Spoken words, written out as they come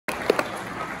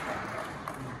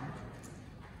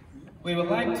We would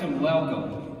like to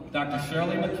welcome Dr.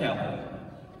 Shirley McKellar.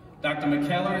 Dr.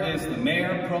 McKellar is the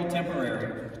Mayor Pro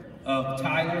Temporary of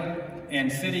Tyler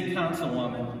and City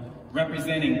Councilwoman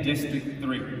representing District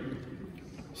 3.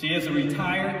 She is a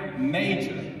retired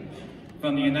Major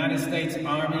from the United States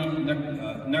Army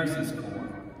Nurses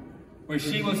Corps, where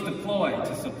she was deployed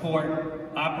to support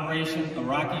Operation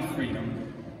Iraqi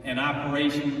Freedom and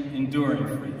Operation Enduring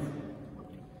Freedom.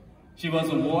 She was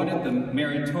awarded the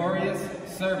Meritorious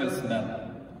Service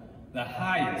Medal, the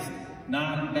highest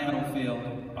non-battlefield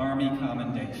Army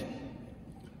commendation.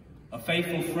 A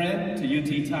faithful friend to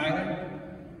UT Tyler,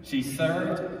 she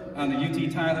served on the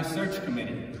UT Tyler Search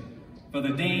Committee for the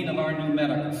Dean of our new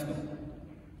medical school.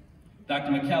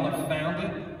 Dr. McKellar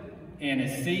founded and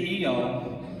is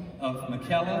CEO of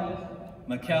McKellar,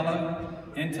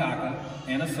 Ntaka,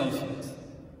 and Associates,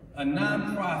 a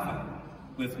nonprofit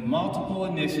with multiple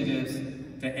initiatives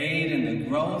to aid in the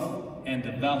growth and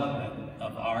development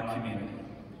of our community.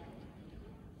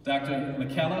 Dr.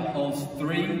 McKellar hosts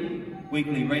 3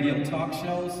 weekly radio talk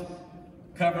shows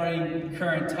covering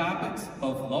current topics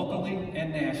both locally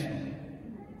and nationally.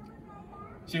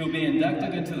 She will be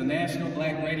inducted into the National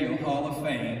Black Radio Hall of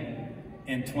Fame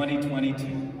in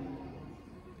 2022.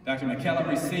 Dr. McKellar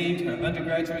received her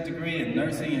undergraduate degree in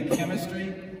nursing and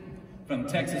chemistry from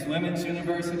Texas Women's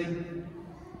University,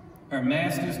 her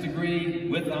master's degree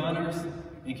with honors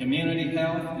in community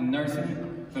health and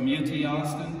nursing from UT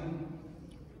Austin,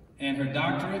 and her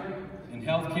doctorate in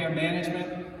healthcare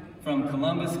management from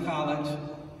Columbus College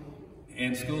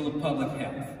and School of Public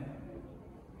Health.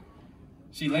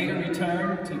 She later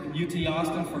returned to UT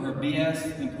Austin for her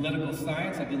BS in political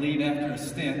science, I believe after a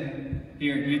stint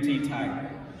here at UT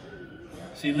Tyler.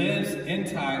 She lives in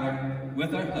Tyler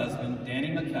with her husband,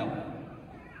 Dannah McKellar,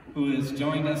 who has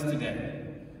joined us today.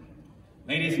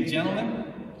 Ladies and gentlemen,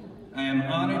 I am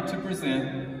honored to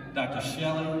present Dr.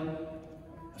 Shirley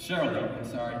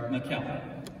McKellar.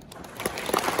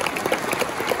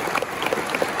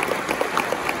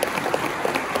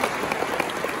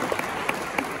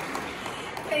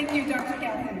 Thank you, Dr.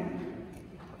 Calhoun.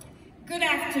 Good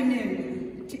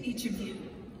afternoon to each of you,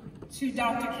 to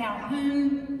Dr.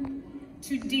 Calhoun,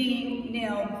 to Dean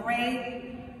Neil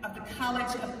Gray of the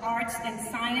College of Arts and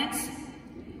Science,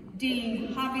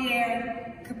 Dean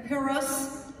Javier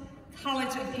Capiros,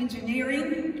 College of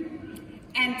Engineering,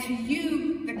 and to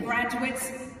you, the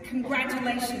graduates,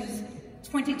 congratulations,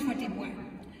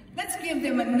 2021. Let's give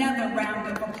them another round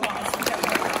of applause for their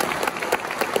work.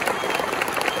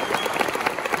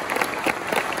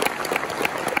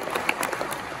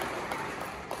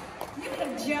 You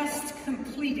have just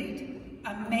completed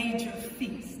a major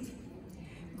feast.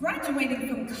 Graduating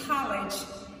from college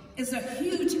is a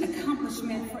huge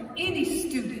accomplishment for any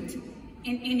student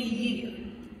in any year.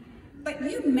 But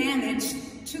you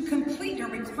managed to complete your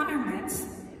requirements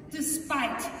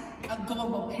despite a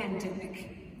global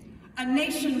pandemic, a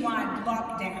nationwide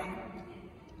lockdown,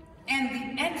 and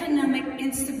the economic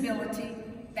instability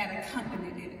that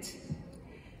accompanied it.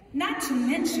 Not to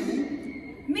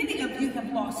mention, many of you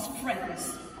have lost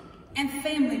friends and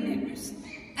family members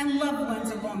and loved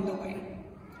ones along the way.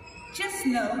 Just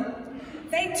know,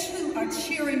 they too are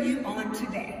cheering you on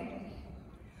today.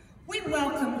 We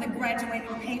welcome the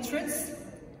graduating patrons,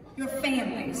 your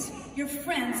families, your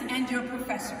friends, and your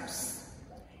professors.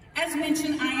 As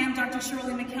mentioned, I am Dr.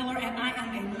 Shirley McKellar, and I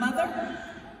am a mother,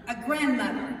 a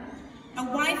grandmother, a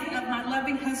wife of my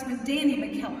loving husband, Dannah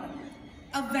McKellar,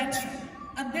 a veteran,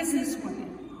 a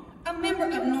businesswoman, a member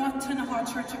of North Tunnahar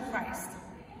Church of Christ,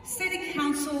 City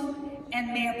Council,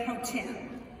 and Mayor Pro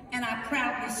Tem, and I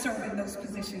proudly serve in those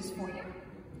positions for you.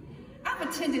 I've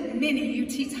attended many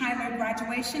UT Tyler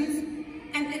graduations,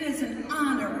 and it is an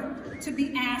honor to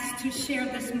be asked to share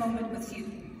this moment with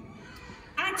you.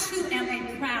 I too am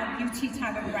a proud UT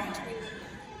Tyler graduate.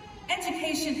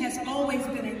 Education has always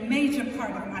been a major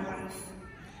part of my life.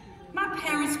 My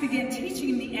parents began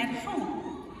teaching me at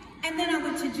home, and then I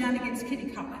went to John Egan's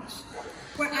Kitty College,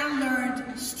 where I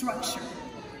learned structure.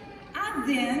 I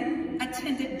then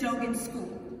attended Dogan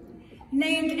School,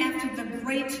 named after the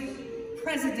great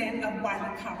president of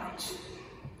Wiley College.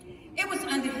 It was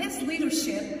under his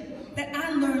leadership that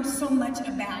I learned so much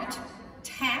about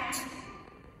tact,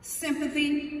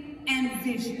 sympathy, and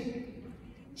vision.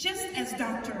 Just as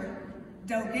Dr.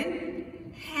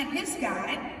 Dogan had his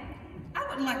guide, I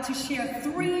would like to share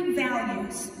 3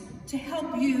 values to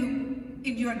help you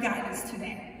in your guidance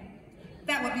today.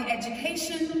 That would be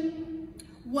education,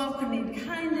 welcoming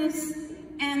kindness,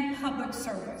 and public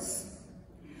service.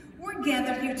 We're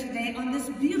gathered here today on this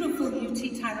beautiful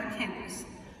UT Tyler campus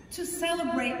to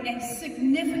celebrate a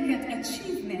significant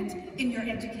achievement in your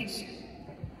education.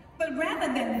 But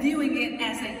rather than viewing it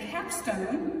as a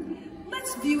capstone,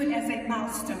 let's view it as a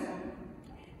milestone.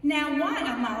 Now, why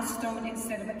a milestone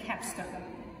instead of a capstone?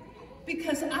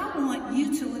 Because I want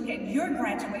you to look at your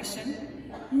graduation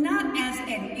not as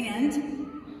an end,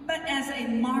 but as a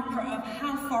marker of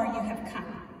how far you have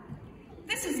come.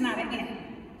 This is not an end.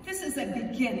 This is a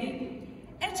beginning.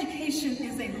 Education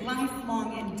is a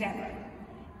lifelong endeavor,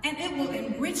 and it will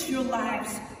enrich your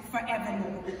lives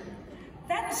forevermore.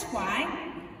 That is why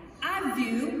I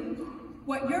view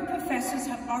what your professors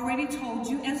have already told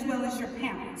you, as well as your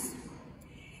parents.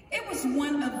 It was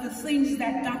one of the things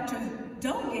that Dr.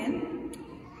 Dogan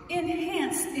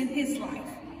enhanced in his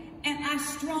life, and I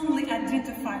strongly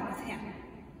identify with him.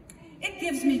 It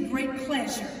gives me great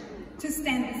pleasure to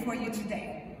stand before you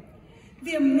today.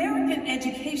 The American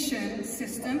education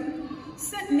system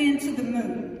sent men to the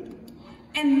moon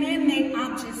and man-made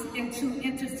objects into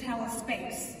interstellar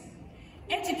space.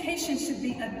 Education should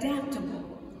be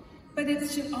adaptable, but it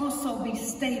should also be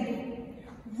stable,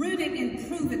 rooted in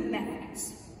proven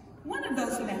methods. One of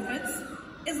those methods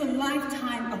is a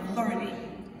lifetime of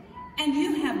learning, and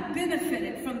you have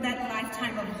benefited from that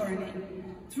lifetime of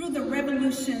learning through the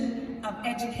revolution of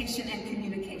education and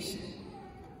communication.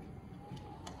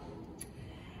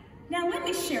 Now let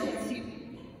me share with you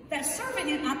that serving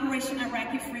in Operation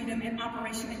Iraqi Freedom and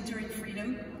Operation Enduring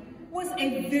Freedom was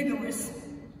a vigorous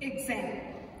example.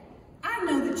 I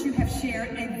know that you have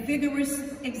shared a vigorous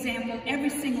example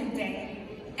every single day,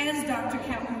 as Dr.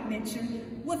 Calhoun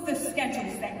mentioned, with the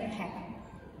schedules that you have.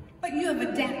 But you have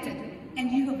adapted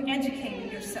and you have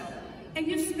educated yourself, and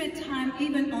you've spent time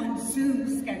even on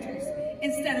Zoom schedules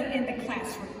instead of in the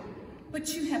classroom.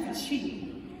 But you have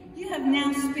achieved. You have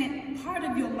now spent part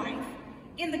of your life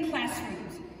in the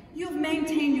classrooms. You've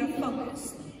maintained your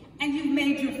focus, and you've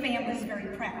made your families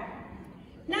very proud.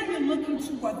 Now you're looking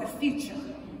toward the future,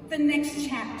 the next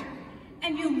chapter,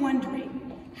 and you're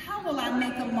wondering, how will I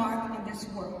make a mark in this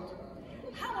world?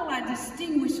 How will I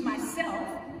distinguish myself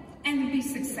and be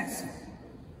successful?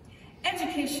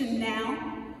 Education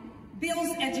now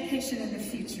builds education in the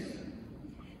future.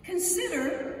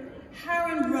 Consider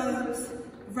Hiram Rhodes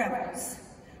Revels,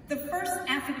 the first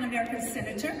African-American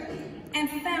senator and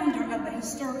founder of the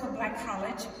historical Black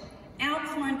college,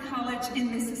 Alcorn College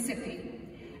in Mississippi,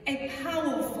 a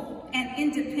powerful and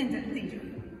independent leader.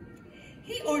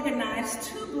 He organized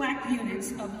 2 Black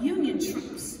units of Union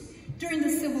troops during the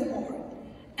Civil War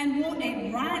and wrote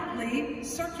a widely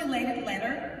circulated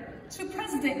letter to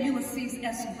President Ulysses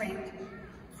S. Grant,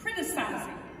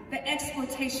 criticizing the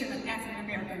exploitation of African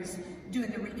Americans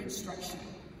during the Reconstruction.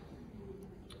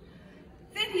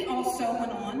 Then he also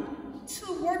went on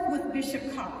to work with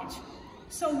Bishop College.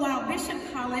 So while Bishop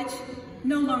College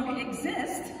no longer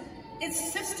exists,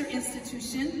 its sister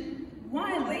institution,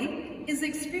 Wiley, is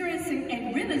experiencing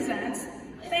a renaissance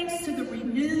thanks to the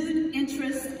renewed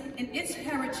interest in its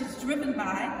heritage driven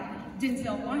by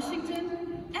Denzel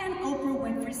Washington and Oprah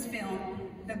Winfrey's film,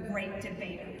 The Great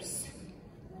Debaters.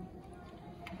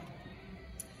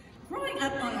 Growing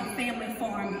up on a family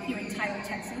farm here in Tyler,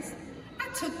 Texas,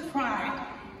 I took pride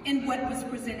in what was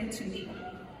presented to me.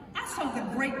 I saw the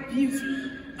great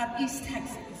beauty of East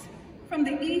Texas, from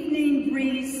the evening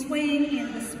breeze swaying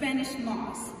in the Spanish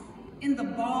moss, in the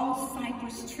bald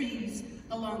cypress trees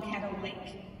along Caddo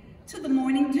Lake, to the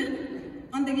morning dew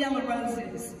on the yellow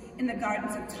roses in the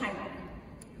gardens of Tyler.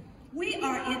 We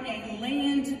are in a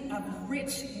land of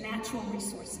rich natural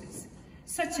resources,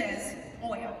 such as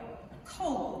oil,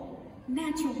 coal,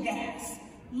 natural gas,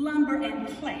 lumber, and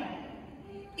clay.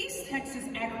 East Texas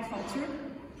agriculture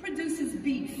produces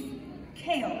beef,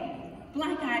 kale,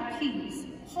 black-eyed peas,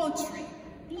 poultry,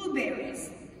 blueberries,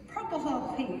 purple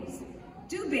hull peas,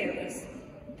 dewberries,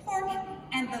 pork,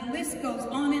 and the list goes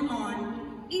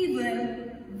on,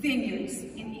 even vineyards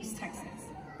in East Texas.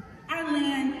 Our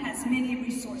land has many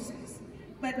resources,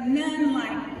 but none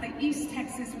like the East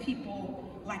Texas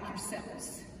people like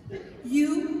yourselves.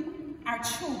 You, our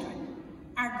children,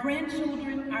 our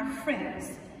grandchildren, our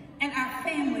friends, and our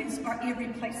families are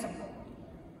irreplaceable.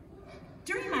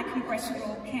 During my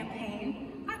congressional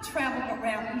campaign, I traveled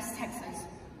around East Texas,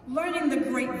 learning the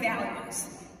great values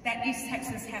that East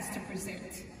Texas has to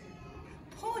present.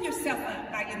 Pull yourself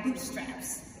up by your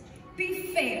bootstraps.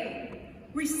 Be fair.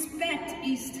 Respect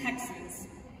East Texas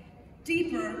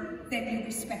deeper than you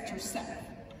respect yourself.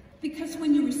 Because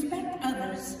when you respect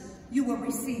others, you will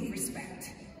receive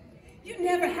respect. You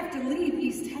never have to leave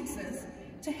East Texas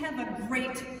to have a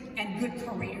great and good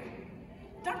career.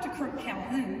 Dr. Kirk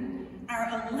Calhoun,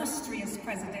 our illustrious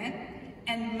president,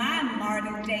 and my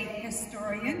modern day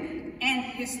historian and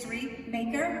history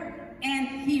maker and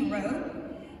hero,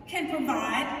 can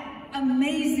provide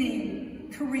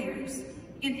amazing careers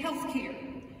in healthcare,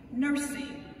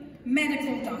 nursing,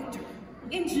 medical doctor,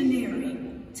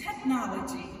 engineering,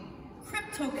 technology,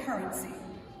 cryptocurrency,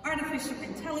 artificial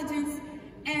intelligence,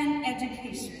 and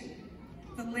education.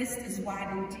 The list is wide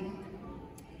and deep.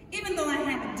 Even though I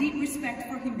have a deep respect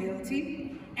for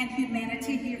humility and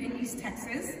humanity here in East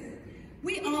Texas,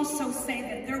 we also say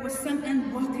that there were some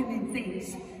unwelcoming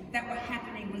things that were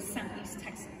happening with some East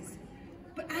Texans.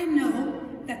 But I know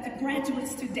that the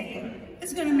graduates today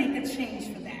is going to make a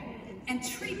change for that and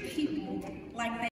treat people like they